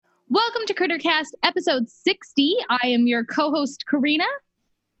Welcome to CritterCast episode 60. I am your co-host, Karina.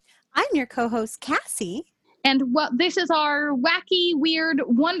 I'm your co-host, Cassie. And this is our wacky, weird,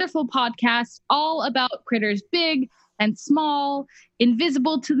 wonderful podcast all about critters big and small,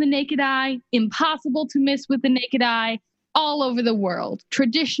 invisible to the naked eye, impossible to miss with the naked eye, all over the world.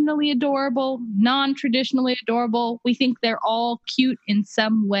 Traditionally adorable, non-traditionally adorable. We think they're all cute in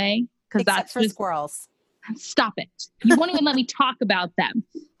some way. Except for squirrels. Stop it. You won't even let me talk about them.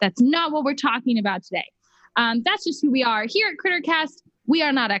 That's not what we're talking about today. That's just who we are. Here at CritterCast, we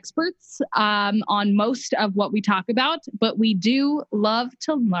are not experts on most of what we talk about, but we do love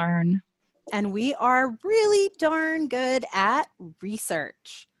to learn. And we are really darn good at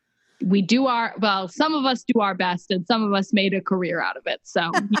research. We do some of us do our best, and some of us made a career out of it.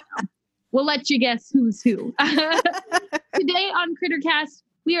 So, we'll let you guess who's who. Today on CritterCast,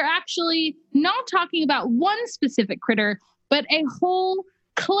 we are actually not talking about one specific critter, but a whole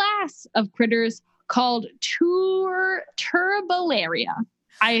class of critters called Turbellaria.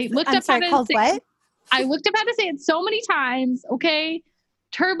 I looked up how to say it so many times. Okay.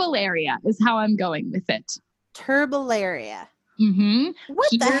 Turbellaria is how I'm going with it. Turbellaria. Mm-hmm.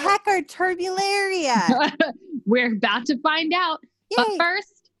 What the heck are Turbellaria? We're about to find out. Yay. But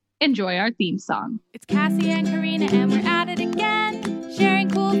first, enjoy our theme song. It's Cassie and Karina, and we're at it again, sharing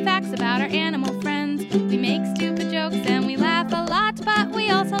cool facts about our animal friends. We make stupid jokes and we laugh a lot, but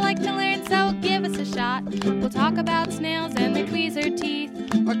we also like to learn, so give us a shot. We'll talk about snails and their tweezer teeth,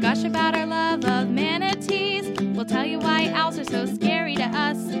 or gush about our love of manatees. We'll tell you why owls are so scary to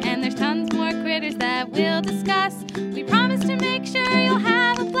us, and there's tons more critters that we'll discuss. We promise to make sure you'll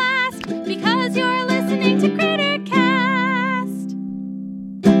have a blast, because you're listening to CritterCast.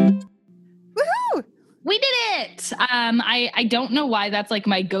 Woohoo! We did it! I don't know why that's like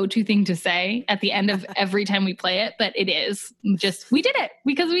my go-to thing to say at the end of every time we play it, but it is. Just, we did it,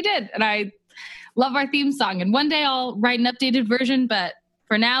 because we did. And I love our theme song. And one day I'll write an updated version, but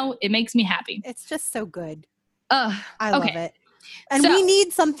for now, it makes me happy. It's just so good. I love it. And we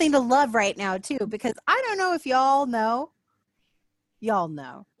need something to love right now, too, because I don't know if y'all know. Y'all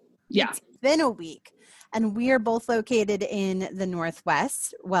know. Yeah. It's been a week, and we are both located in the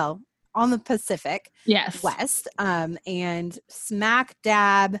Northwest. Well, on the Pacific West, and smack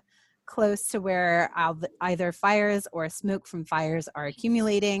dab close to where either fires or smoke from fires are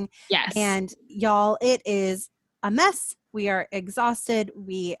accumulating. Yes. And y'all, it is a mess. We are exhausted.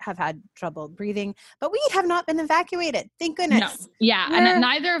 We have had trouble breathing, but we have not been evacuated. Thank goodness. No. Yeah. And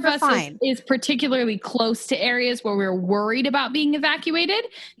neither of us is particularly close to areas where we're worried about being evacuated.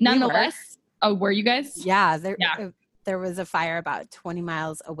 Nonetheless. Were you guys? Yeah. There was a fire about 20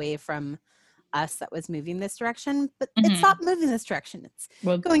 miles away from us that was moving this direction, but it stopped moving this direction. It's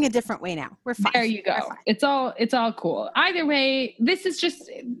going a different way now. We're fine. There you go. It's all cool. Either way, this is just,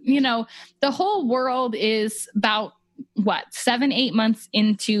 the whole world is about 7-8 months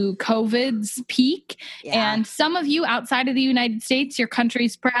into COVID's peak. Yeah. And some of you outside of the United States, your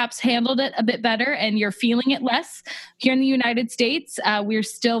countries perhaps handled it a bit better and you're feeling it less. Here in the United States, we're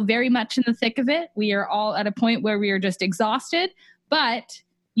still very much in the thick of it. We are all at a point where we are just exhausted, but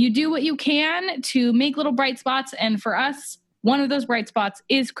you do what you can to make little bright spots. And for us, one of those bright spots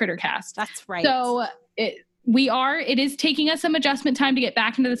is CritterCast. That's right. So it is taking us some adjustment time to get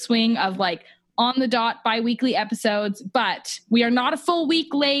back into the swing of on the dot bi-weekly episodes, but we are not a full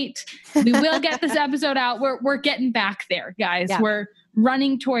week late. We will get this episode out. We're getting back there, guys. Yeah. We're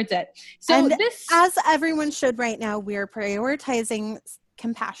running towards it. So as everyone should right now, we're prioritizing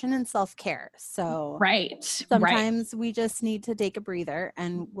compassion and self-care. So sometimes we just need to take a breather,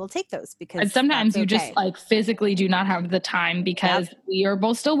 and we'll take those because sometimes you just physically do not have the time because we are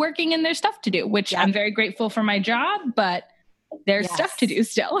both still working and there's stuff to do, which I'm very grateful for my job, but there's stuff to do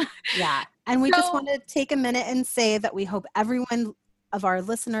still. Yeah. And we just want to take a minute and say that we hope everyone of our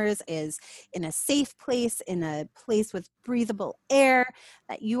listeners is in a safe place, in a place with breathable air,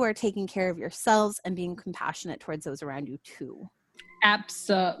 that you are taking care of yourselves and being compassionate towards those around you too.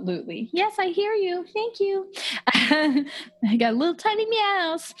 Absolutely. Yes, I hear you. Thank you. I got a little tiny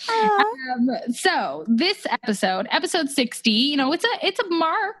meows. So this episode 60, it's a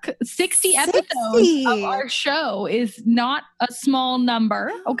mark. 60 episodes of our show is not a small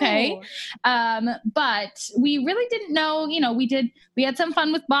number. Okay. But we really didn't know, we had some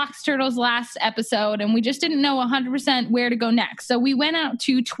fun with box turtles last episode and we just didn't know 100% where to go next. So we went out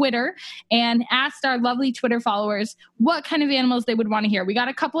to Twitter and asked our lovely Twitter followers what kind of animals they would want to hear. We got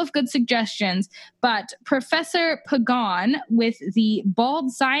a couple of good suggestions, but Professor Pagan with the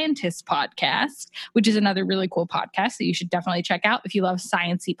Bald Scientist podcast, which is another really cool podcast that you should definitely check out if you love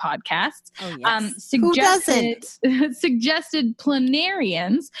sciencey podcasts. Oh, yes. Who doesn't? Suggested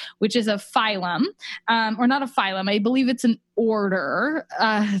Planarians, which is a phylum, or not a phylum. I believe it's an order.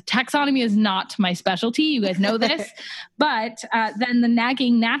 Taxonomy is not my specialty. You guys know this. But then the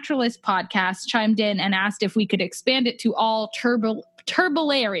Nagging Naturalist podcast chimed in and asked if we could expand it to all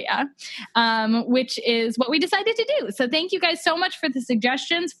Turbellaria, which is what we decided to do. So thank you guys so much for the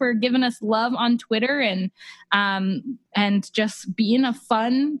suggestions, for giving us love on Twitter, and just being a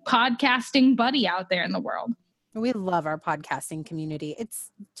fun podcasting buddy out there in the world. We love our podcasting community.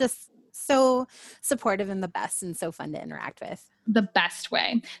 It's just so supportive and the best, and so fun to interact with. The best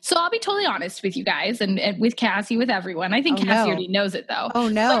way. So I'll be totally honest with you guys, and with Cassie, with everyone. I think Cassie already knows it though. Oh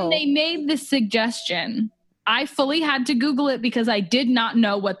no. When they made this suggestion, I fully had to Google it because I did not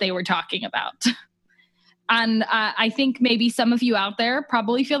know what they were talking about. And I think maybe some of you out there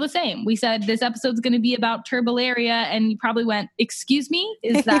probably feel the same. We said this episode's going to be about Turbellaria, and you probably went, "Excuse me,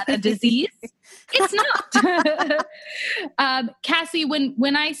 is that a disease?" It's not. Cassie,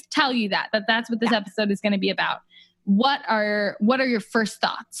 when I tell you that's what this episode is going to be about, what are your first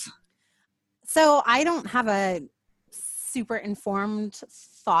thoughts? So I don't have a super informed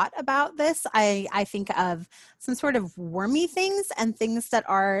thought about this. I think of some sort of wormy things and things that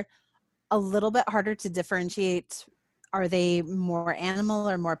are a little bit harder to differentiate. Are they more animal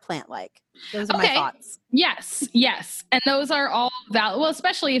or more plant-like? Those are my thoughts. Yes. And those are all valid. Well,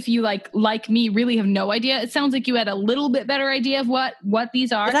 especially if you like me, really have no idea. It sounds like you had a little bit better idea of what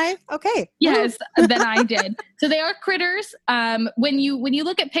these are. Did I? Okay. Yes, than I did. So they are critters. When you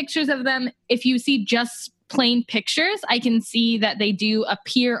look at pictures of them, if you see just plain pictures, I can see that they do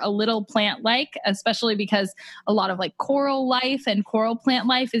appear a little plant-like, especially because a lot of like coral life and coral plant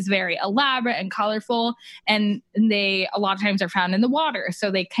life is very elaborate and colorful, and they a lot of times are found in the water, so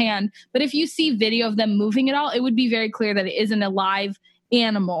they can. But if you see video of them moving at all, it would be very clear that it isn't a live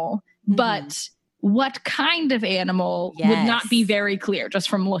animal. Mm-hmm. But what kind of animal would not be very clear just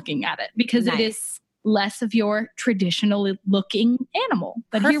from looking at it, because it is less of your traditional looking animal.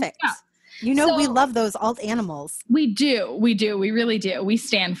 But Perfect. Here we go. You know, we love those alt animals. We do. We really do. We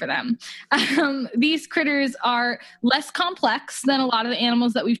stand for them. These critters are less complex than a lot of the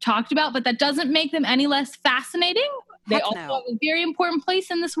animals that we've talked about, but that doesn't make them any less fascinating. They also have a very important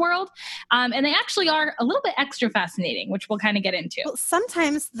place in this world. And they actually are a little bit extra fascinating, which we'll kind of get into. Well,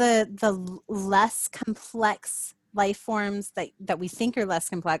 sometimes the less complex life forms that we think are less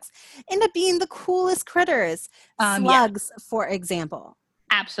complex end up being the coolest critters. Slugs, for example.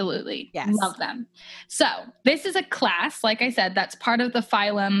 Absolutely. Yes. Love them. So this is a class, like I said, that's part of the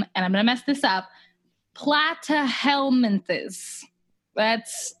phylum, and I'm going to mess this up, Platyhelminthes.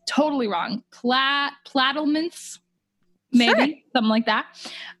 That's totally wrong. Platyhelminths, maybe, something like that,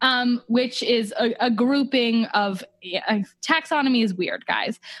 which is a grouping of, taxonomy is weird,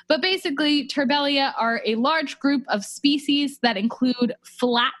 guys. But basically, Turbellaria are a large group of species that include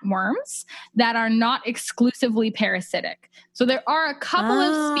flatworms that are not exclusively parasitic. So there are a couple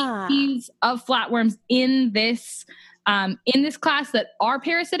of species of flatworms in this class that are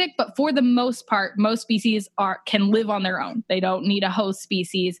parasitic, but for the most part, most species can live on their own. They don't need a host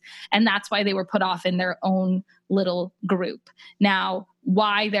species, and that's why they were put off in their own little group. Now,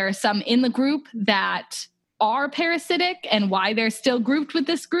 why there are some in the group that are parasitic and why they're still grouped with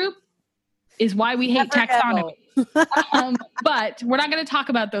this group is why we hate taxonomy. But we're not going to talk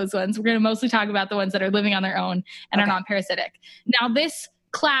about those ones. We're going to mostly talk about the ones that are living on their own and are non-parasitic. Now, this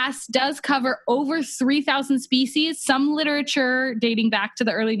class does cover over 3,000 species. Some literature dating back to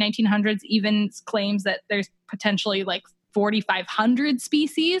the early 1900s even claims that there's potentially like 4,500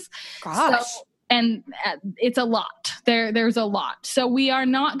 species. Gosh. And it's a lot. There's a lot. So we are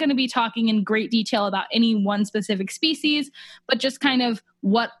not going to be talking in great detail about any one specific species, but just kind of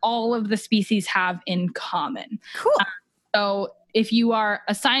what all of the species have in common. Cool. So if you are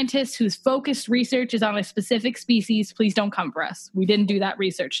a scientist whose focused research is on a specific species, please don't come for us. We didn't do that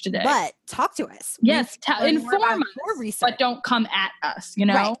research today. But talk to us. Yes, inform us, but don't come at us, you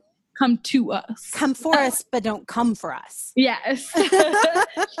know? Right. Come to us. Come for us, but don't come for us. Yes.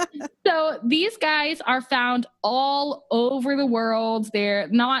 So these guys are found all over the world. They're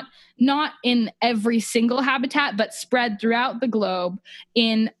not in every single habitat, but spread throughout the globe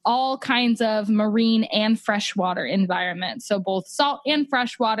in all kinds of marine and freshwater environments. So both salt and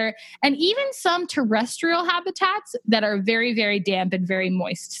freshwater, and even some terrestrial habitats that are very, very damp and very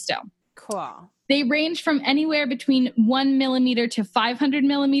moist still. Cool. They range from anywhere between 1 millimeter to 500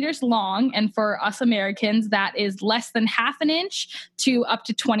 millimeters long. And for us Americans, that is less than half an inch to up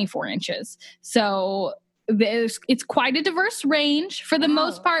to 24 inches. So it's quite a diverse range. For the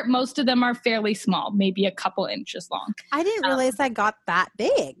most part, most of them are fairly small, maybe a couple inches long. I didn't realize I got that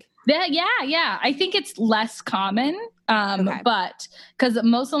big. Yeah. I think it's less common, but because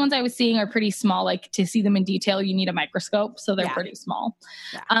most of the ones I was seeing are pretty small. Like to see them in detail, you need a microscope, so they're pretty small.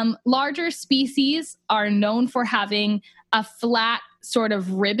 Yeah. Larger species are known for having a flat sort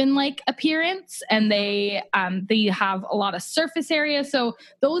of ribbon-like appearance, and they have a lot of surface area. So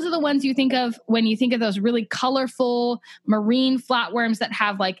those are the ones you think of when you think of those really colorful marine flatworms that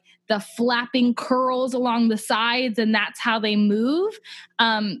have like the flapping curls along the sides, and that's how they move.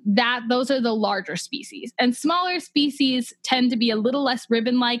 Those are the larger species. And smaller species tend to be a little less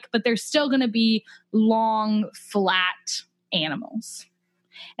ribbon-like, but they're still going to be long, flat animals.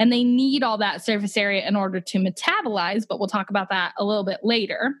 And they need all that surface area in order to metabolize, but we'll talk about that a little bit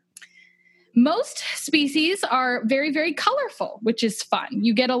later. Most species are very, very colorful, which is fun.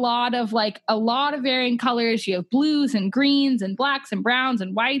 You get a lot of varying colors. You have blues and greens and blacks and browns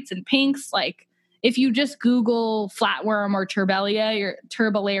and whites and pinks. Like if you just Google flatworm or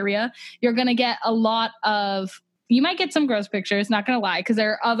turbellaria, you're going to get a lot of. You might get some gross pictures, not going to lie, because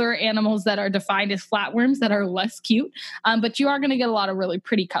there are other animals that are defined as flatworms that are less cute. But you are going to get a lot of really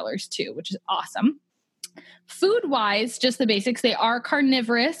pretty colors too, which is awesome. Food-wise, just the basics, they are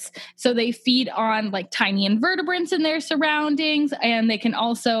carnivorous. So they feed on like tiny invertebrates in their surroundings, and they can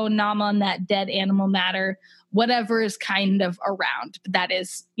also nom on that dead animal matter, whatever is kind of around. But that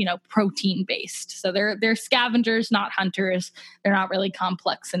is, protein-based. So they're scavengers, not hunters. They're not really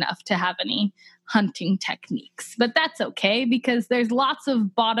complex enough to have any hunting techniques, but that's okay because there's lots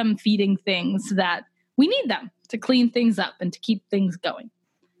of bottom feeding things that we need them to clean things up and to keep things going.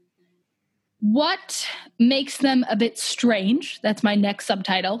 What makes them a bit strange? That's my next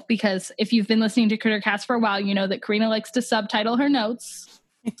subtitle, because if you've been listening to Crittercast for a while, you know that Karina likes to subtitle her notes,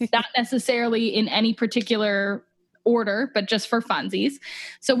 not necessarily in any particular order, but just for funsies.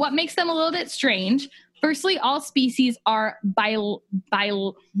 So what makes them a little bit strange? Firstly, all species are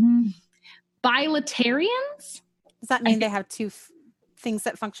bilaterians. Does that mean they have two things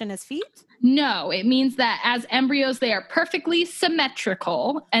that function as feet? No, it means that as embryos, they are perfectly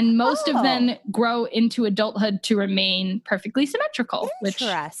symmetrical, and most of them grow into adulthood to remain perfectly symmetrical.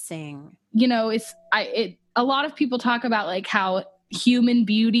 Interesting. Which, a lot of people talk about like how human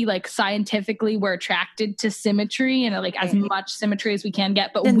beauty, like scientifically, we're attracted to symmetry and like as much symmetry as we can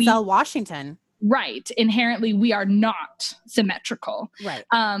get. But Denzel Washington. Right. Inherently, we are not symmetrical. Right.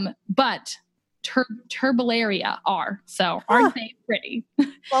 But turbellaria are. So aren't they pretty?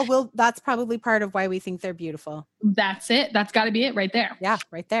 Well, that's probably part of why we think they're beautiful. That's it. That's got to be it right there. Yeah,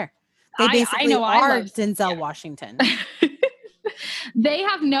 right there. They basically are Denzel Washington. They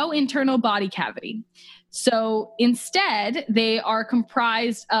have no internal body cavity. So instead, they are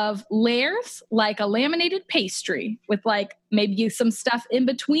comprised of layers like a laminated pastry with like maybe some stuff in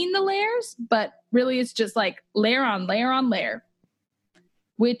between the layers, but really it's just like layer on layer on layer,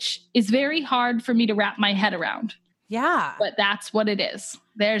 which is very hard for me to wrap my head around. Yeah. But that's what it is.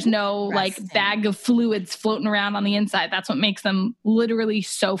 There's no like bag of fluids floating around on the inside. That's what makes them literally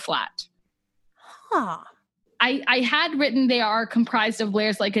so flat. Huh. I had written they are comprised of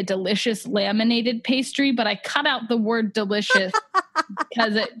layers like a delicious laminated pastry, but I cut out the word delicious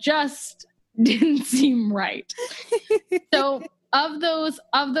because it just didn't seem right. So of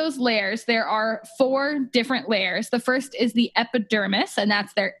those layers, there are 4 different layers. The first is the epidermis, and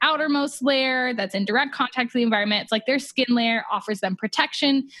that's their outermost layer that's in direct contact with the environment. It's like their skin layer, offers them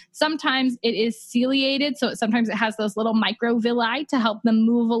protection. Sometimes it is ciliated, so sometimes it has those little microvilli to help them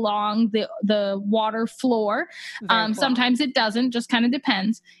move along the water floor. Cool. Sometimes it doesn't, just kind of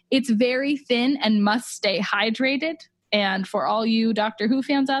depends. It's very thin and must stay hydrated. And for all you Doctor Who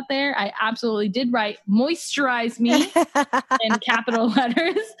fans out there, I absolutely did write moisturize me in capital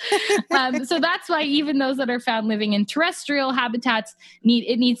letters. So that's why even those that are found living in terrestrial habitats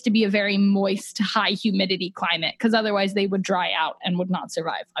needs to be a very moist, high humidity climate, because otherwise they would dry out and would not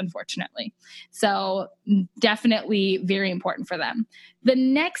survive, unfortunately. So definitely very important for them. The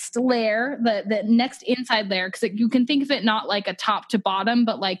next layer, the next inside layer, because you can think of it not like a top to bottom,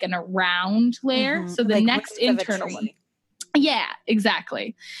 but like an around layer. Mm-hmm. So the like next internal one. Yeah,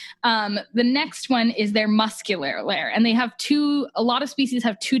 exactly. The next one is their muscular layer. And they have a lot of species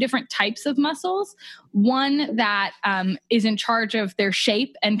have two different types of muscles. One that is in charge of their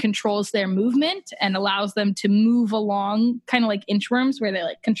shape and controls their movement and allows them to move along, kind of like inchworms, where they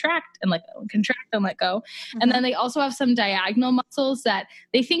like contract and let go, contract and let go. Mm-hmm. And then they also have some diagonal muscles that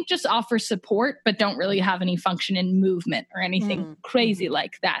they think just offer support, but don't really have any function in movement or anything crazy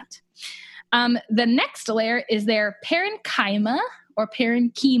like that. The next layer is their parenchyma or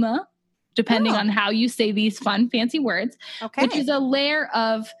parenchyma, depending on how you say these fun, fancy words, which is a layer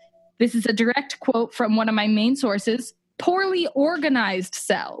of, this is a direct quote from one of my main sources, poorly organized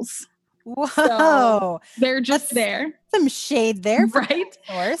cells. Whoa. So they're just there. Some shade there. Right?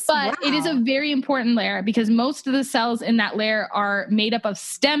 But it is a very important layer because most of the cells in that layer are made up of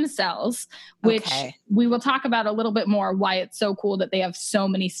stem cells, which we will talk about a little bit more why it's so cool that they have so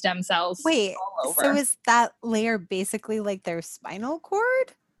many stem cells. Wait, all over. So is that layer basically like their spinal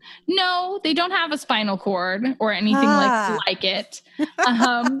cord? No, they don't have a spinal cord or anything like it.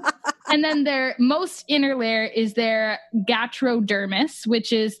 And then their most inner layer is their gastrodermis,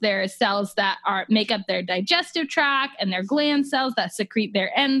 which is their cells that make up their digestive tract and their gland cells that secrete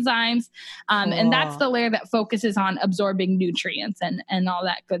their enzymes. And that's the layer that focuses on absorbing nutrients and all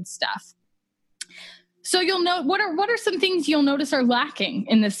that good stuff. So you'll know what are some things you'll notice are lacking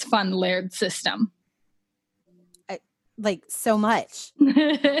in this fun layered system? Like so much.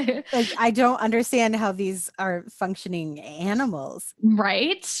 Like I don't understand how these are functioning animals.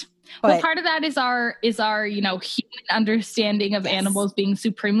 Right. Well, part of that is our human understanding of animals being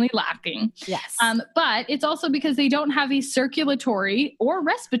supremely lacking. Yes. But it's also because they don't have a circulatory or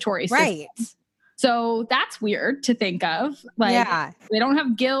respiratory system. Right. So that's weird to think of. Like they don't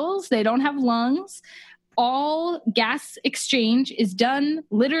have gills, they don't have lungs. All gas exchange is done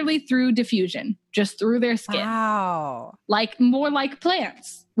literally through diffusion, just through their skin. Wow. More like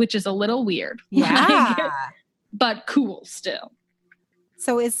plants, which is a little weird. Yeah. But cool still.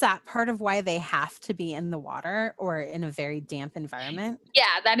 So is that part of why they have to be in the water or in a very damp environment?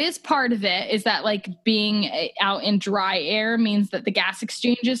 Yeah, that is part of it, is that being out in dry air means that the gas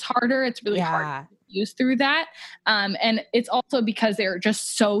exchange is harder. It's really hard to use through that. And it's also because they're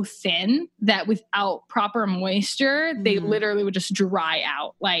just so thin that without proper moisture, they literally would just dry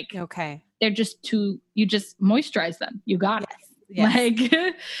out. They're just you just moisturize them. You got it. Yes.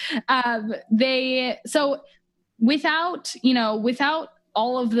 So without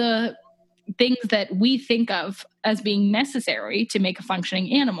all of the things that we think of as being necessary to make a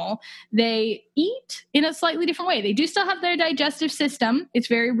functioning animal, they eat in a slightly different way. They do still have their digestive system. It's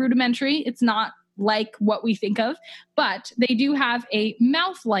very rudimentary. It's not like what we think of, but they do have a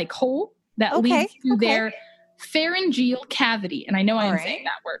mouth-like hole that leads to their pharyngeal cavity. And I know I'm saying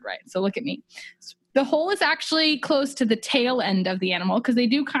that word right, so look at me. The hole is actually close to the tail end of the animal because they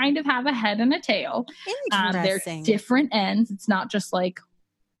do kind of have a head and a tail. Interesting. They're different ends. It's not just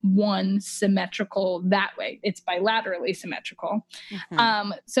one symmetrical that way. It's bilaterally symmetrical.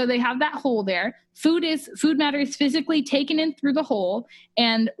 Mm-hmm. So they have that hole there. Food matter is physically taken in through the hole,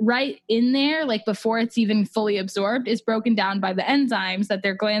 and right in there, before it's even fully absorbed, is broken down by the enzymes that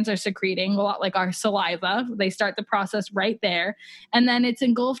their glands are secreting, a lot like our saliva. They start the process right there, and then it's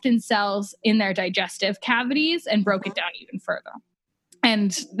engulfed in cells in their digestive cavities and broken down even further.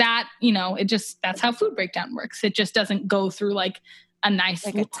 And that, that's how food breakdown works. It just doesn't go through a nice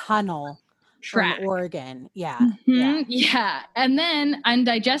a tunnel track. From organ. Yeah. Mm-hmm. Yeah. And then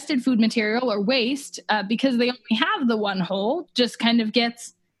undigested food material or waste, because they only have the one hole, just kind of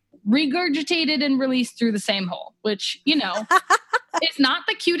gets regurgitated and released through the same hole, which, is not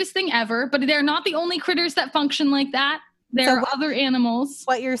the cutest thing ever, but they're not the only critters that function like that. There are other animals.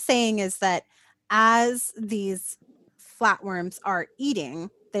 What you're saying is that as these flatworms are eating,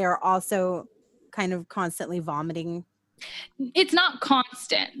 they are also kind of constantly vomiting. It's not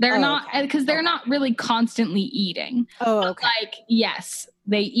constant. They're not, because they're not really constantly eating. Oh, okay. But yes,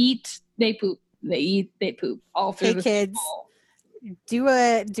 they eat, they poop. They eat, they poop. All through the kids, do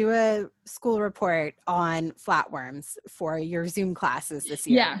a school report on flatworms for your Zoom classes this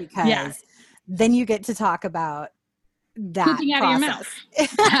year, because then you get to talk about that pooping out process. Of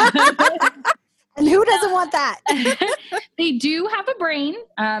your mouth. And who doesn't want that? They do have a brain.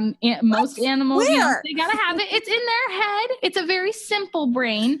 Most animals, they gotta have it. It's in their head. It's a very simple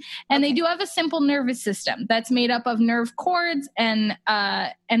brain, and they do have a simple nervous system that's made up of nerve cords and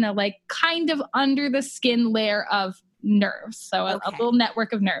a kind of under the skin layer of nerves. So a little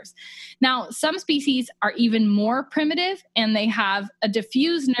network of nerves. Now, some species are even more primitive, and they have a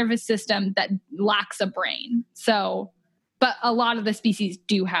diffuse nervous system that lacks a brain. So but a lot of the species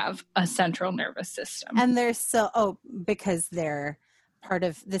do have a central nervous system. And they're because they're part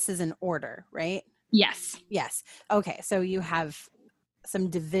of, this is an order, right? Yes. Yes. Okay. So you have some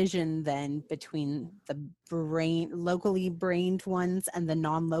division then between the locally brained ones and the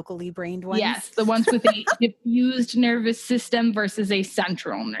non-locally brained ones. Yes. The ones with a diffused nervous system versus a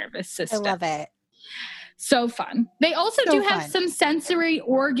central nervous system. I love it. So fun. They also do have some sensory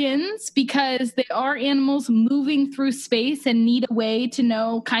organs because they are animals moving through space and need a way to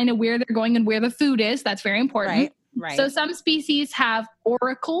know kind of where they're going and where the food is. That's very important. Right. So some species have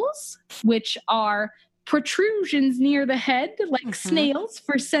auricles, which are protrusions near the head, like snails,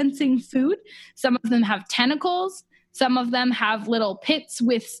 for sensing food. Some of them have tentacles. Some of them have little pits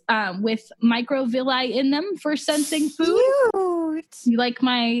with microvilli in them for sensing food. Cute. You like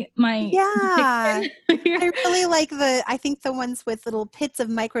my yeah. I really like I think the ones with little pits of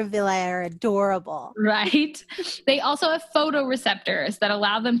microvilli are adorable. Right. They also have photoreceptors that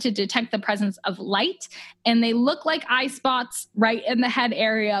allow them to detect the presence of light, and they look like eye spots right in the head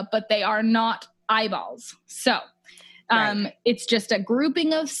area, but they are not eyeballs. So it's just a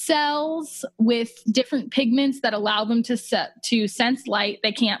grouping of cells with different pigments that allow them to sense light.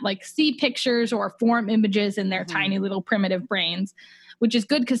 They can't see pictures or form images in their tiny little primitive brains, which is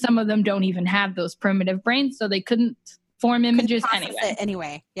good because some of them don't even have those primitive brains, so they couldn't form images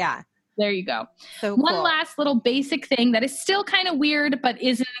anyway. Yeah. There you go. So One cool. last little basic thing that is still kind of weird, but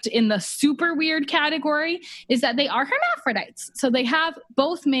isn't in the super weird category, is that they are hermaphrodites. So they have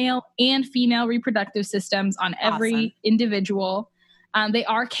both male and female reproductive systems on every individual. They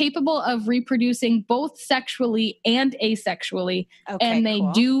are capable of reproducing both sexually and asexually, and they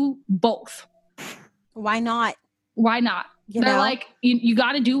do both. Why not? Why not? They're like, you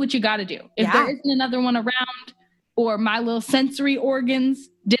got to do what you got to do. If there isn't another one around, or my little sensory organs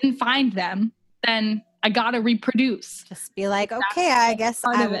didn't find them, then I got to reproduce. Just be like, okay, I guess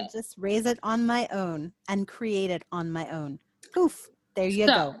I will just raise it on my own and create it on my own. Poof, there you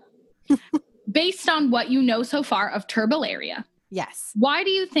go. Based on what you know so far of Turbellaria, yes. Why do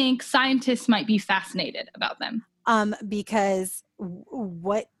you think scientists might be fascinated about them? Because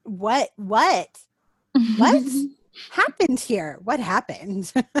what happened here? What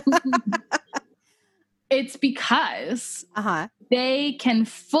happened? It's because they can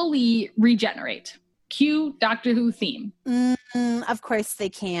fully regenerate. Cue Doctor Who theme. Of course they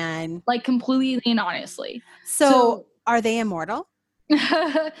can. Completely and honestly. So are they immortal?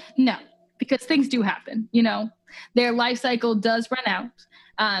 No, because things do happen. Their life cycle does run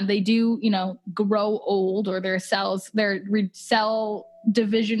out. They do, grow old, or their cell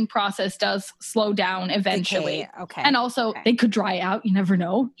division process does slow down eventually. Okay. And also they could dry out. You never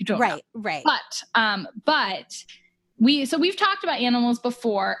know. You don't know. Right. But we've talked about animals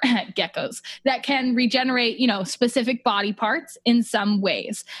before, geckos, that can regenerate, specific body parts in some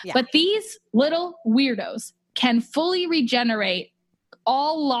ways. Yeah. But these little weirdos can fully regenerate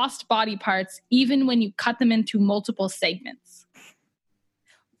all lost body parts, even when you cut them into multiple segments.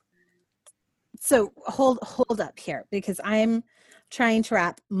 So hold up here, because I'm trying to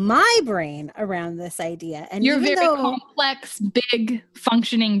wrap my brain around this idea. And you're very complex, big,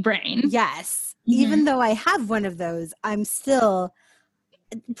 functioning brain. Yes. Even though I have one of those, I'm still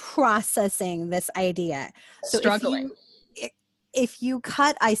processing this idea. So struggling. If you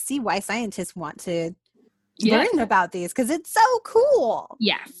cut, I see why scientists want to learn about these, because it's so cool.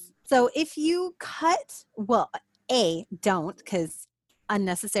 Yes. So if you cut, don't, because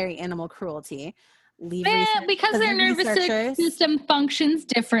unnecessary animal cruelty. Because their nervous system functions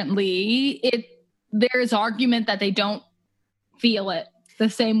differently, there's argument that they don't feel it the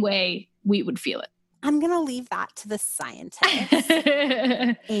same way we would feel it. I'm going to leave that to the scientists.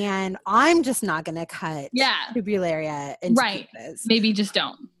 And I'm just not going to cut Turbellaria into pieces. Maybe just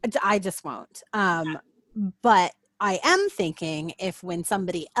don't. I just won't. But I am thinking, when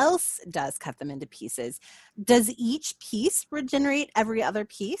somebody else does cut them into pieces, does each piece regenerate every other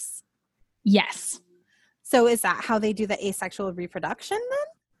piece? Yes. So is that how they do the asexual reproduction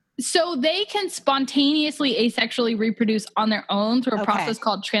then? So they can spontaneously asexually reproduce on their own through a process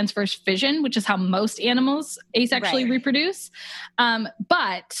called transverse fission, which is how most animals asexually reproduce.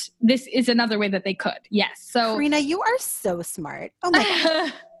 But this is another way that they could. Yes. So Karina, you are so smart. Oh my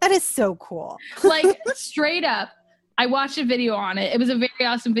God. That is so cool. Straight up, I watched a video on it. It was a very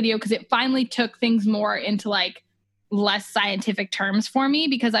awesome video because it finally took things more into less scientific terms for me,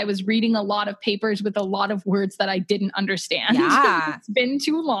 because I was reading a lot of papers with a lot of words that I didn't understand. Yeah. It's been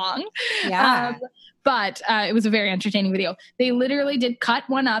too long. Yeah. But it was a very entertaining video. They literally did cut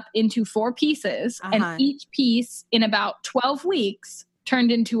one up into 4 pieces, and each piece in about 12 weeks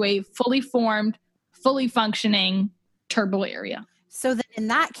turned into a fully formed, fully functioning Turbellaria. So then in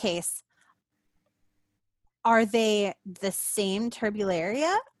that case, are they the same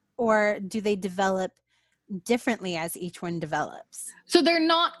Turbellaria, or do they develop differently as each one develops? So they're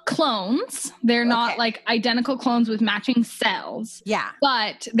not clones. They're not like identical clones with matching cells. Yeah.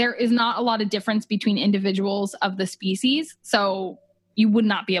 But there is not a lot of difference between individuals of the species. So you would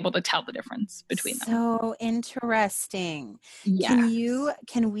not be able to tell the difference between them. So interesting. Yeah.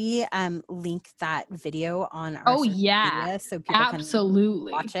 Can we link that video on our social media so people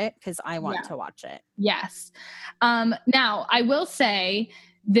can watch it? Because I want to watch it. Yes. Now I will say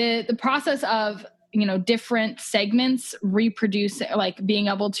the process of different segments reproduce, like being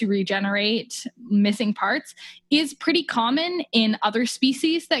able to regenerate missing parts, is pretty common in other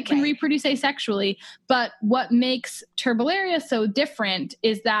species that can reproduce asexually. But what makes Turbellaria so different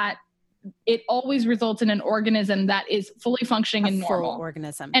is that it always results in an organism that is fully functioning and normal. Full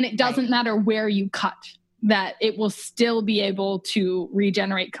organism. And it doesn't matter where you cut, that it will still be able to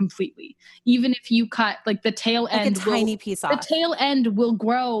regenerate completely. Even if you cut like the tail end, a tiny piece off. The tail end will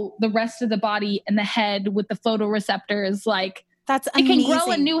grow the rest of the body and the head with the photoreceptors. Like that's amazing. It can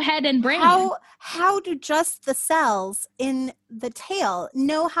grow a new head and brain. How do just the cells in the tail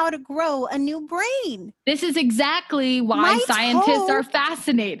know how to grow a new brain? This is exactly why scientists are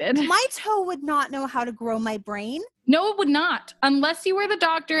fascinated. My toe would not know how to grow my brain. No, it would not. Unless you were the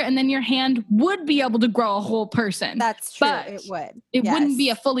doctor, and then your hand would be able to grow a whole person. That's true. But it would. It wouldn't be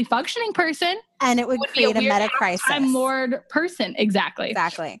a fully functioning person. And it would create a meta crisis. Time lord person. Exactly.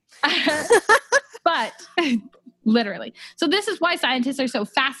 But literally. So this is why scientists are so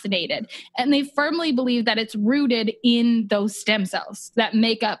fascinated. And they firmly believe that it's rooted in those stem cells that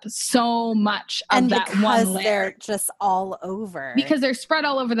make up so much of that one layer. Because they're just all over. Because they're spread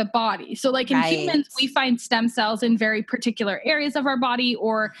all over the body. So like in humans, we find stem cells in very particular areas of our body,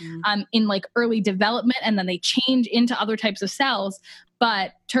 or in like early development, and then they change into other types of cells.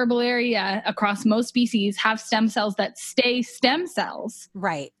 But Turbellaria across most species have stem cells that stay stem cells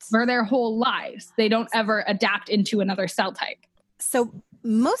for their whole lives. They don't ever adapt into another cell type. So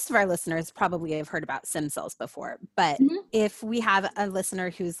most of our listeners probably have heard about stem cells before, but if we have a listener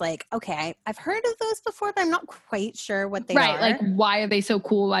who's like, okay, I've heard of those before, but I'm not quite sure what they are. Right, like why are they so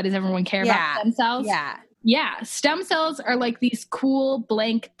cool? Why does everyone care about stem cells? Yeah, stem cells are like these cool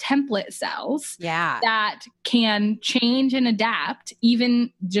blank template cells that can change and adapt,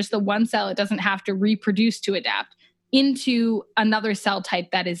 even just the one cell, it doesn't have to reproduce to adapt, into another cell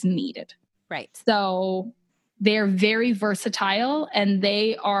type that is needed. Right. So they're very versatile, and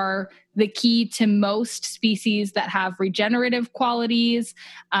they are the key to most species that have regenerative qualities.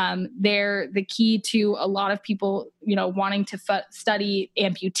 They're the key to a lot of people, wanting to study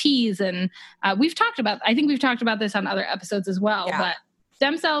amputees. And I think we've talked about this on other episodes as well, but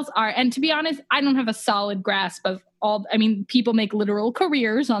stem cells are, and to be honest, I don't have a solid grasp of people make literal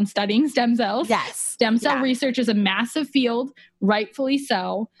careers on studying stem cells. Yes. Stem cell research is a massive field, rightfully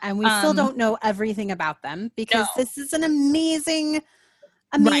so. And we still don't know everything about them, because this is an amazing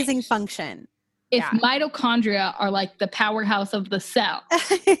function. If mitochondria are like the powerhouse of the cell,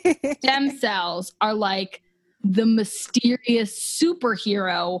 stem cells are like the mysterious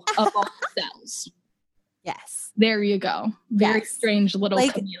superhero of all cells. Yes. There you go. Very strange little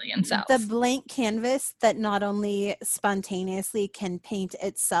chameleon cells. The blank canvas that not only spontaneously can paint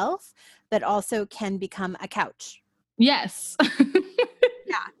itself, but also can become a couch. Yes.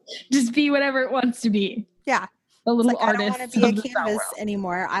 Just be whatever it wants to be. Yeah. A little artist. I don't want to be a canvas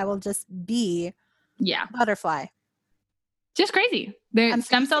anymore. I will just be butterfly. Just crazy.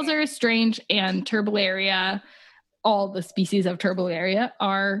 Stem cells are strange, and Turbellaria, all the species of Turbellaria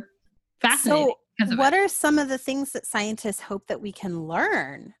are fascinating. So what are some of the things that scientists hope that we can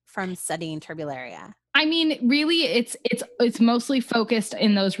learn from studying Turbellaria? I mean, really, it's mostly focused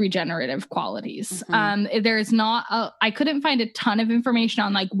in those regenerative qualities. There's not I couldn't find a ton of information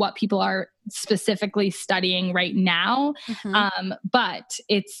on like what people are specifically studying right now, but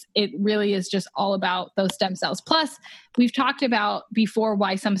it really is just all about those stem cells. Plus, we've talked about before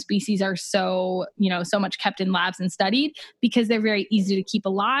why some species are so much kept in labs and studied, because they're very easy to keep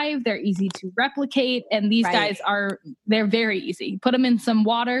alive, they're easy to replicate, and these guys they're very easy. Put them in some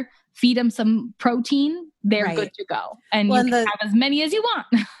water, feed them some protein, they're good to go. And you can have as many as you want.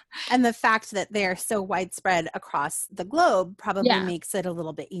 And the fact that they're so widespread across the globe probably makes it a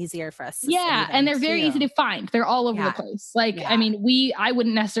little bit easier for us to study them, and they're very easy to find. They're all over the place. Like, I mean, I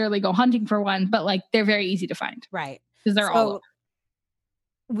wouldn't necessarily go hunting for one, but like they're very easy to find. Right. Because they're all over.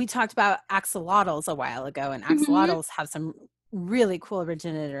 We talked about axolotls a while ago, and axolotls have some really cool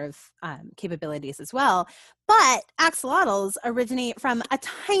regenerative capabilities as well. But axolotls originate from a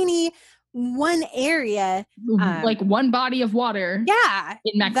tiny one area, like one body of water. Yeah.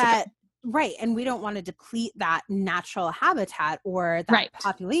 In Mexico. Right. And we don't want to deplete that natural habitat or that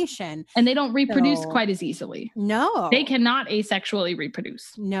population. And they don't reproduce quite as easily. No. They cannot asexually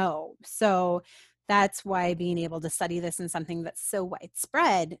reproduce. No. So that's why being able to study this in something that's so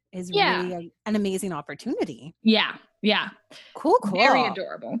widespread is really an amazing opportunity. Yeah. Yeah. Cool. Very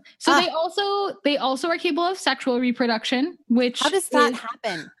adorable. So they also are capable of sexual reproduction, which how does that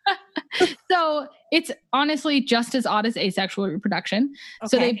happen? So it's honestly just as odd as asexual reproduction. Okay.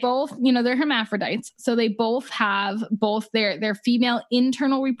 So they both, they're hermaphrodites. So they both have their female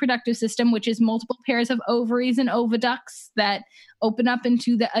internal reproductive system, which is multiple pairs of ovaries and oviducts that open up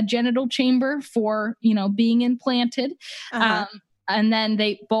into a genital chamber for, being implanted. Uh-huh. And then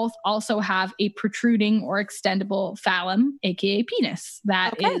they both also have a protruding or extendable phallum, aka penis,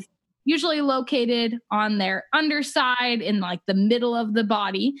 that is usually located on their underside in like the middle of the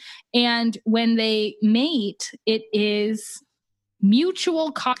body. And when they mate, it is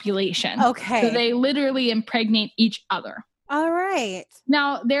mutual copulation. Okay. So they literally impregnate each other. All right.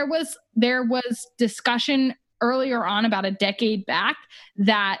 Now, there was discussion earlier on, about a decade back,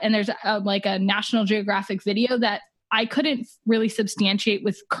 and there's a National Geographic video that I couldn't really substantiate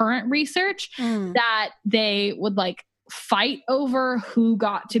with current research, that they would fight over who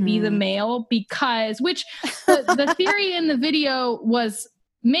got to be the male, which the theory in the video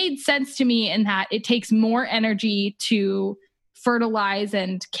made sense to me, in that it takes more energy to fertilize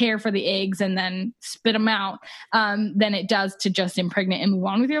and care for the eggs and then spit them out than it does to just impregnate and move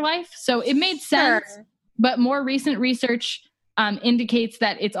on with your life. So it made sense, but more recent research indicates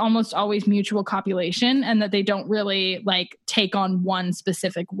that it's almost always mutual copulation, and that they don't really take on one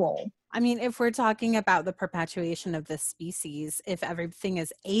specific role. I mean, if we're talking about the perpetuation of this species, if everything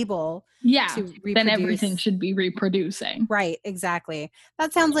is able to reproduce, then everything should be reproducing. Right, exactly.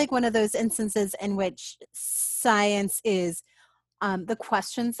 That sounds like one of those instances in which science is the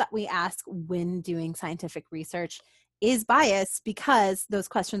questions that we ask when doing scientific research is biased, because those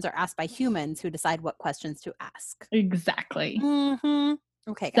questions are asked by humans who decide what questions to ask. Exactly. Mm-hmm.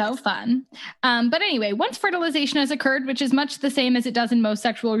 Okay. Guys. So fun. But anyway, once fertilization has occurred, which is much the same as it does in most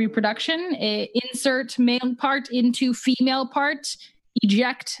sexual reproduction, insert male part into female part,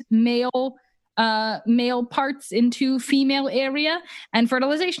 eject male parts into female area, and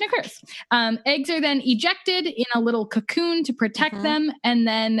fertilization occurs. Eggs are then ejected in a little cocoon to protect them, and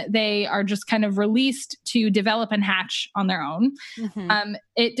then they are just kind of released to develop and hatch on their own.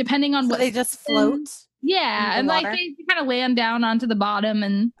 It depending on what they just float. Yeah, and they kind of land down onto the bottom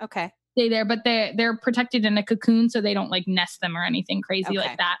and stay there, but they're protected in a cocoon, so they don't nest them or anything crazy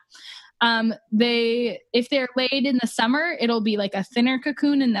like that. If they're laid in the summer, it'll be a thinner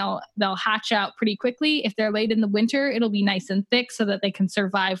cocoon, and they'll hatch out pretty quickly. If they're laid in the winter, it'll be nice and thick so that they can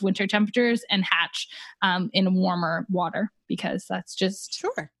survive winter temperatures and hatch in warmer water, because that's just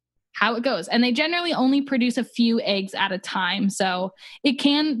how it goes. And they generally only produce a few eggs at a time. So they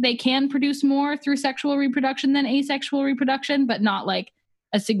can produce more through sexual reproduction than asexual reproduction, but not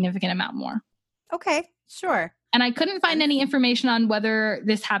a significant amount more. Okay, sure. And I couldn't find any information on whether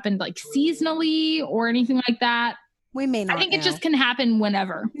this happened seasonally or anything like that. We may not. I think it just can happen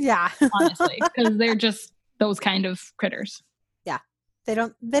whenever. Yeah. Honestly, because they're just those kind of critters. Yeah. They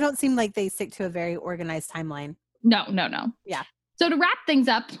don't seem like they stick to a very organized timeline. No. Yeah. So to wrap things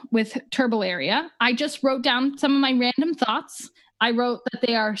up with Turbellaria, I just wrote down some of my random thoughts. I wrote that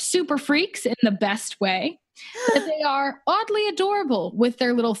they are super freaks in the best way. That they are oddly adorable with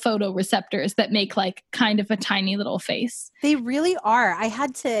their little photoreceptors that make kind of a tiny little face. They really are. I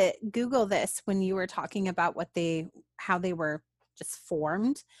had to Google this when you were talking about how they were just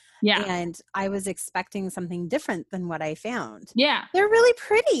formed. Yeah. And I was expecting something different than what I found. Yeah. They're really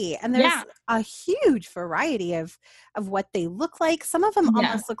pretty. And there's a huge variety of what they look like. Some of them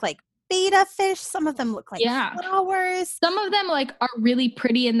almost look like betta fish. Some of them look like flowers. Some of them are really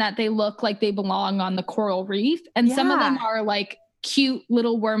pretty in that they look like they belong on the coral reef. And some of them are cute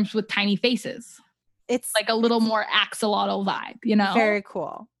little worms with tiny faces. It's a little more axolotl vibe, Very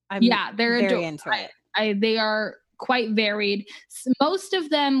cool. They're very into it. They are quite varied. Most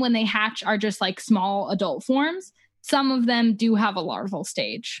of them, when they hatch, are just small adult forms. Some of them do have a larval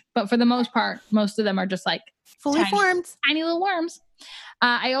stage, but for the most part, most of them are just fully formed, tiny little worms.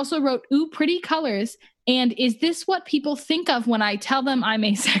 I also wrote, ooh, pretty colors. And is this what people think of when I tell them I'm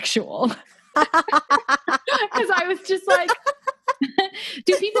asexual? Because I was just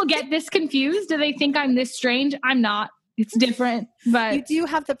do people get this confused? Do they think I'm this strange? I'm not. It's different, but you do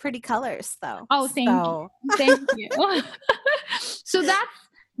have the pretty colors though. Oh, thank you. So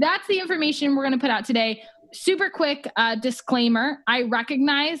that's the information we're going to put out today. super quick disclaimer. I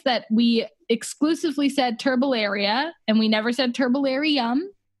recognize that we exclusively said turbularia and we never said turbularium.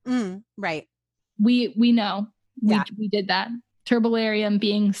 Right. We know. We did that. Turbularium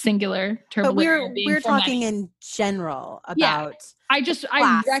being singular. But we're talking in general about. Yeah.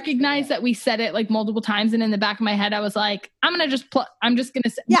 I recognize that we said it like multiple times, and in the back of my head, I was like, I'm just gonna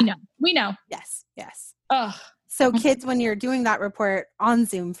say, we know. Yes. Ugh. So kids, when you're doing that report on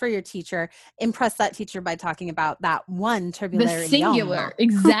Zoom for your teacher, impress that teacher by talking about that one turbularium. The singular,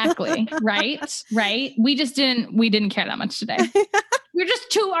 exactly. Right. We didn't care that much today.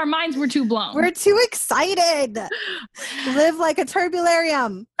 Our minds were too blown. We're too excited. Live like a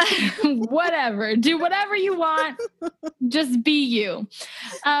turbularium. Whatever. Do whatever you want. Just be you.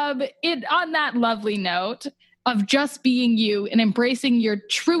 On that lovely note of just being you and embracing your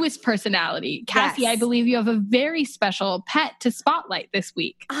truest personality, Cassie, yes. I believe you have a very special pet to spotlight this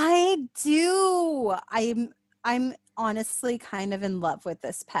week. I do. I'm honestly kind of in love with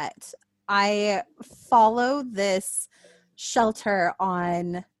this pet. I follow this shelter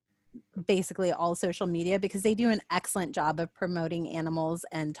on basically all social media because they do an excellent job of promoting animals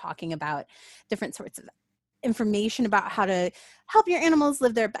and talking about different sorts of information about how to help your animals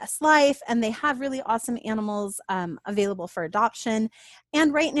live their best life. And they have really awesome animals available for adoption.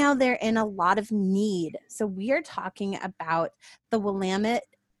 And right now they're in a lot of need. So we are talking about the Willamette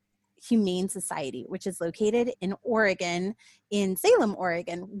Humane Society, which is located in Oregon, in Salem,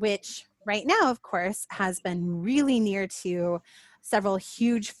 Oregon, which right now, of course, has been really near to several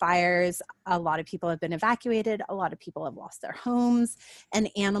huge fires. A lot of people have been evacuated. A lot of people have lost their homes.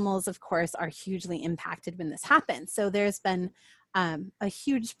 And animals, of course, are hugely impacted when this happens. So there's been a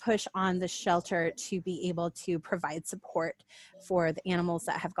huge push on the shelter to be able to provide support for the animals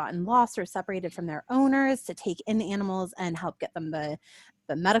that have gotten lost or separated from their owners, to take in animals and help get them the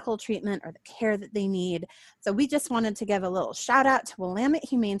medical treatment or the care that they need. So we just wanted to give a little shout out to Willamette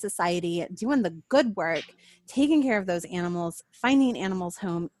Humane Society doing the good work, taking care of those animals, finding animals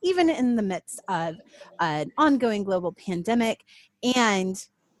home, even in the midst of an ongoing global pandemic and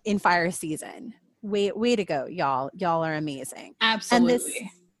in fire season. Way to go, y'all. Y'all are amazing. Absolutely. And this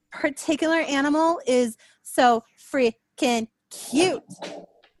particular animal is so freaking cute.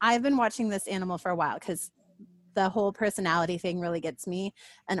 I've been watching this animal for a while because the whole personality thing really gets me.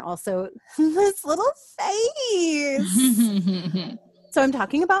 And also this little face. So I'm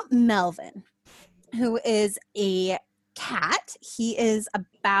talking about Melvin, who is a cat. He is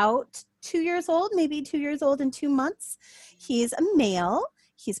about 2 years old, maybe 2 years old and 2 months. He's a male.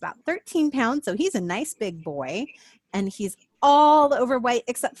 He's about 13 pounds. So he's a nice big boy. And he's all over white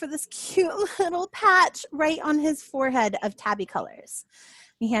except for this cute little patch right on his forehead of tabby colors.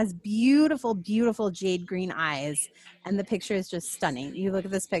 He has beautiful, beautiful jade green eyes, and the picture is just stunning. You look at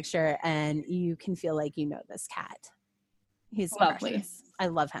this picture and you can feel like you know this cat. He's lovely. Precious. I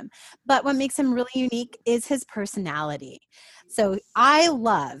love him. But what makes him really unique is his personality. So I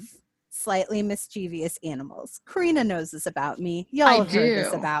love slightly mischievous animals. Karina knows this about me. Y'all have heard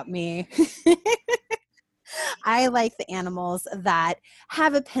this about me. I like the animals that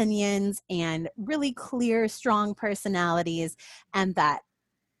have opinions and really clear, strong personalities, and that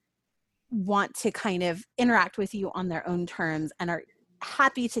want to kind of interact with you on their own terms and are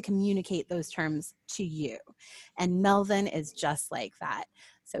happy to communicate those terms to you. And Melvin is just like that.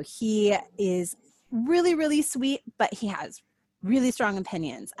 So he is really, really sweet, but he has really strong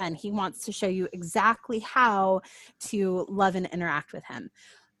opinions, and he wants to show you exactly how to love and interact with him.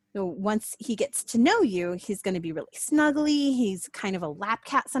 So once he gets to know you, he's going to be really snuggly. He's kind of a lap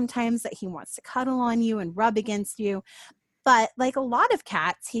cat sometimes, that he wants to cuddle on you and rub against you. But like a lot of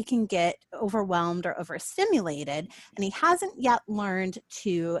cats, he can get overwhelmed or overstimulated, and he hasn't yet learned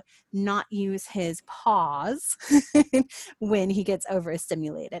to not use his paws when he gets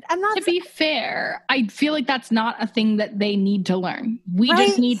overstimulated. To be fair, I feel like that's not a thing that they need to learn. We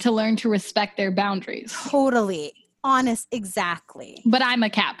just need to learn to respect their boundaries. Totally. Honest, exactly. But I'm a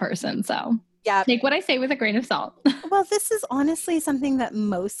cat person, so take what I say with a grain of salt. Well, this is honestly something that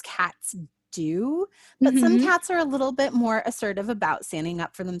most cats do, but some cats are a little bit more assertive about standing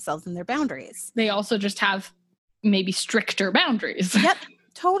up for themselves and their boundaries. They also just have maybe stricter boundaries. Yep,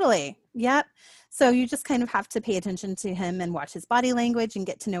 totally. Yep. So you just kind of have to pay attention to him and watch his body language and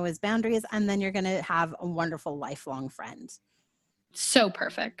get to know his boundaries, and then you're going to have a wonderful lifelong friend. So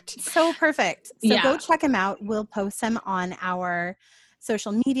perfect. So perfect. So go check him out. We'll post him on our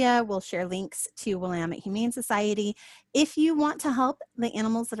social media. We'll share links to Willamette Humane Society. If you want to help the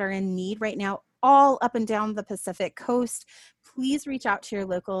animals that are in need right now, all up and down the Pacific Coast, please reach out to your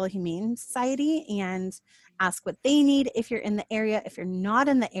local Humane Society and ask what they need if you're in the area. If you're not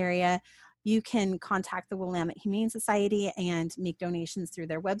in the area, you can contact the Willamette Humane Society and make donations through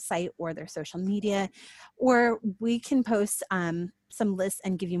their website or their social media, or we can post some lists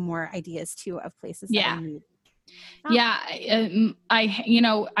and give you more ideas too of places that are needed. Yeah. I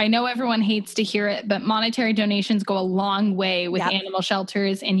know everyone hates to hear it, but monetary donations go a long way with animal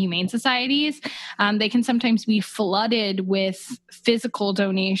shelters and humane societies. They can sometimes be flooded with physical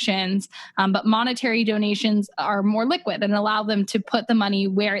donations, but monetary donations are more liquid and allow them to put the money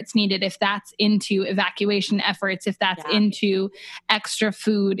where it's needed. If that's into evacuation efforts, if that's into extra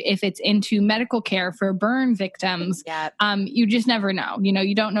food, if it's into medical care for burn victims, you just never know.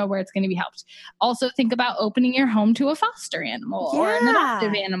 You don't know where it's going to be helped. Also think about opening your home to a foster animal or an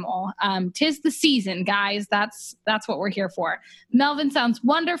adoptive animal. 'Tis the season, guys. That's what we're here for. Melvin sounds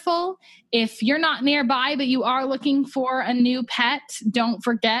wonderful. If you're not nearby, but you are looking for a new pet, don't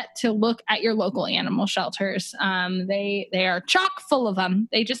forget to look at your local animal shelters. They are chock full of them.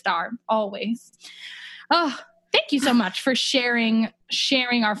 They just are, always. Oh, thank you so much for sharing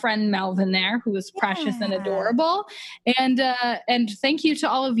our friend Melvin there, who is precious and adorable. And thank you to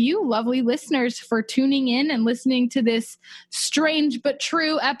all of you lovely listeners for tuning in and listening to this strange but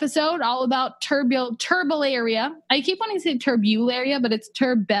true episode all about Turbularia. I keep wanting to say Turbularia, but it's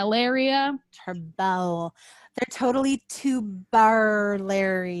Turbularia. They're totally turbularia.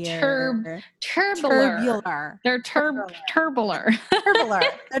 Turbular. They're turbular.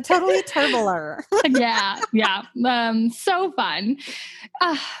 They're totally turbular. Yeah. So fun.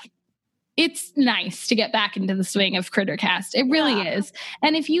 It's nice to get back into the swing of Crittercast. It really is.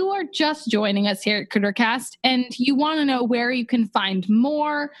 And if you are just joining us here at Crittercast and you want to know where you can find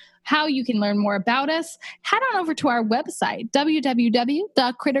more, how you can learn more about us, head on over to our website,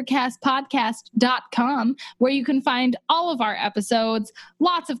 www.crittercastpodcast.com, where you can find all of our episodes,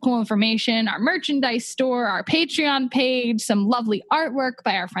 lots of cool information, our merchandise store, our Patreon page, some lovely artwork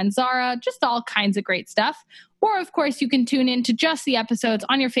by our friend Zara, just all kinds of great stuff. Or, of course, you can tune in to just the episodes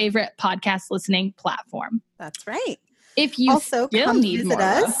on your favorite podcast listening platform. That's right. If you also come visit more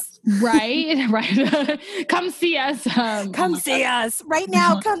us, right, come see us. Come see us right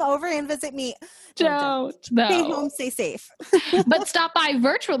now. Come over and visit me. Don't. Stay home, stay safe. But stop by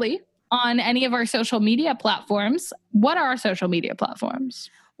virtually on any of our social media platforms. What are our social media platforms?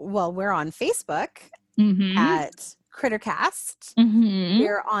 Well, we're on Facebook at Crittercast.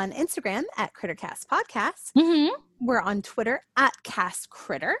 We're on Instagram at Crittercast Podcast. We're on Twitter at Cast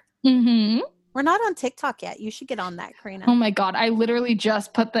Critter. We're not on TikTok yet. You should get on that, Karina. Oh my God. I literally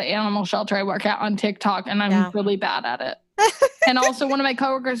just put the animal shelter I work at on TikTok and I'm really bad at it. And also one of my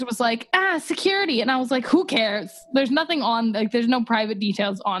coworkers was like, security. And I was like, who cares? There's nothing on, there's no private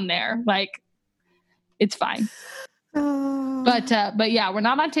details on there. It's fine. But yeah, we're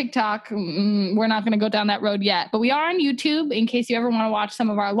not on TikTok. We're not going to go down that road yet, but we are on YouTube. In case you ever want to watch some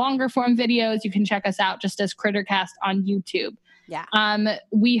of our longer form videos, you can check us out just as Crittercast on YouTube. Yeah.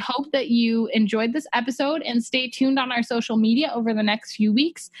 We hope that you enjoyed this episode and stay tuned on our social media over the next few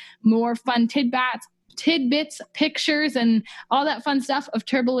weeks. More fun tidbits, pictures, and all that fun stuff of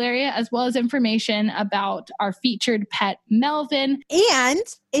Turbularia, as well as information about our featured pet, Melvin. And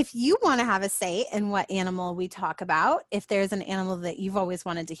if you want to have a say in what animal we talk about, if there's an animal that you've always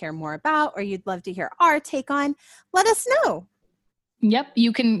wanted to hear more about, or you'd love to hear our take on, let us know. Yep.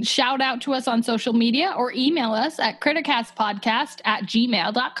 You can shout out to us on social media or email us at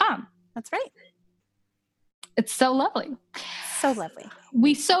crittercastpodcast@gmail.com. That's right. It's so lovely. So lovely.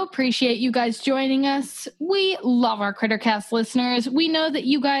 We so appreciate you guys joining us. We love our Crittercast listeners. We know that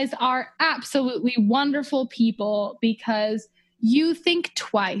you guys are absolutely wonderful people because you think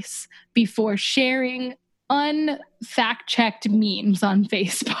twice before sharing unfact-checked memes on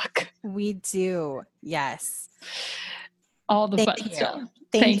Facebook. We do. Yes. All the fun stuff.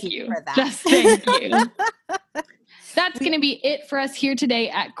 Thank you for that. Just thank you. That's going to be it for us here today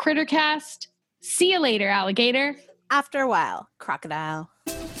at Crittercast. See you later, alligator. After a while, crocodile.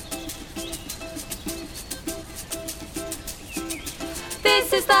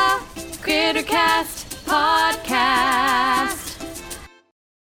 This is the Crittercast Podcast.